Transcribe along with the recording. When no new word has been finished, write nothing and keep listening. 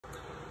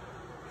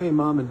Hey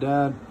Mom and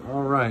Dad,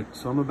 all right,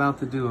 so I'm about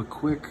to do a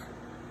quick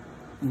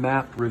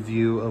map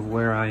review of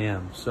where I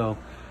am. So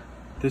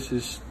this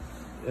is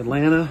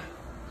Atlanta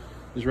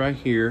is right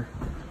here,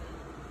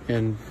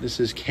 and this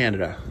is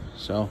Canada.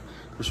 So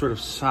we're sort of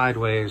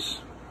sideways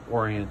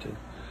oriented.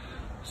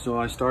 So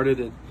I started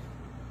at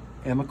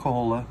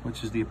Amacola,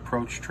 which is the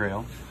approach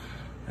trail,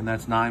 and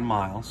that's 9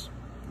 miles.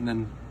 And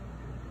then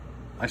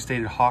I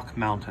stayed at Hawk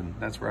Mountain.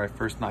 That's where I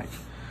first night.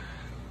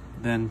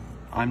 Then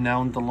I'm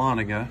now in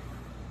Dahlonega.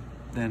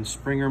 Then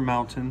Springer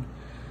Mountain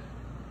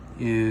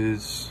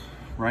is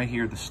right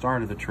here, the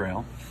start of the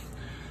trail.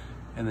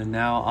 And then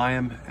now I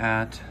am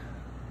at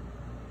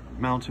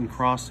Mountain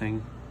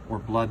Crossing, or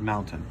Blood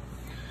Mountain.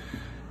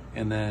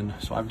 And then,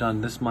 so I've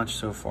done this much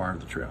so far of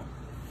the trail.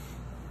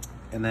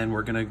 And then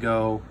we're gonna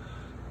go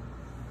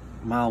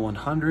mile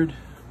 100,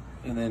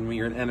 and then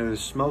we're gonna enter the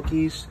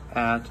Smokies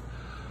at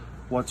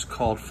what's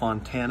called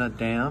Fontana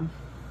Dam,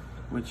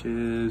 which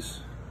is,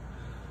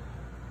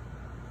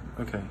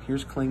 okay,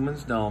 here's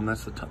Klingman's Dome,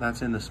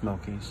 that's in the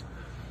Smokies.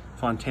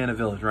 Fontana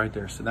Village right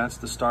there, so that's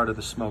the start of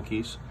the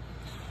Smokies.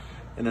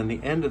 And then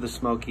the end of the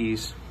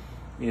Smokies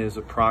is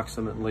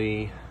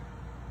approximately,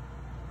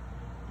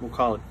 we'll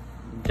call it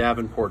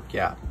Davenport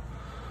Gap.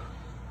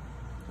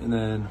 And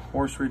then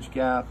Horse Ridge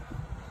Gap,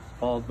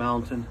 Bald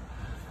Mountain,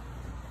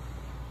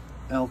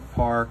 Elk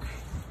Park,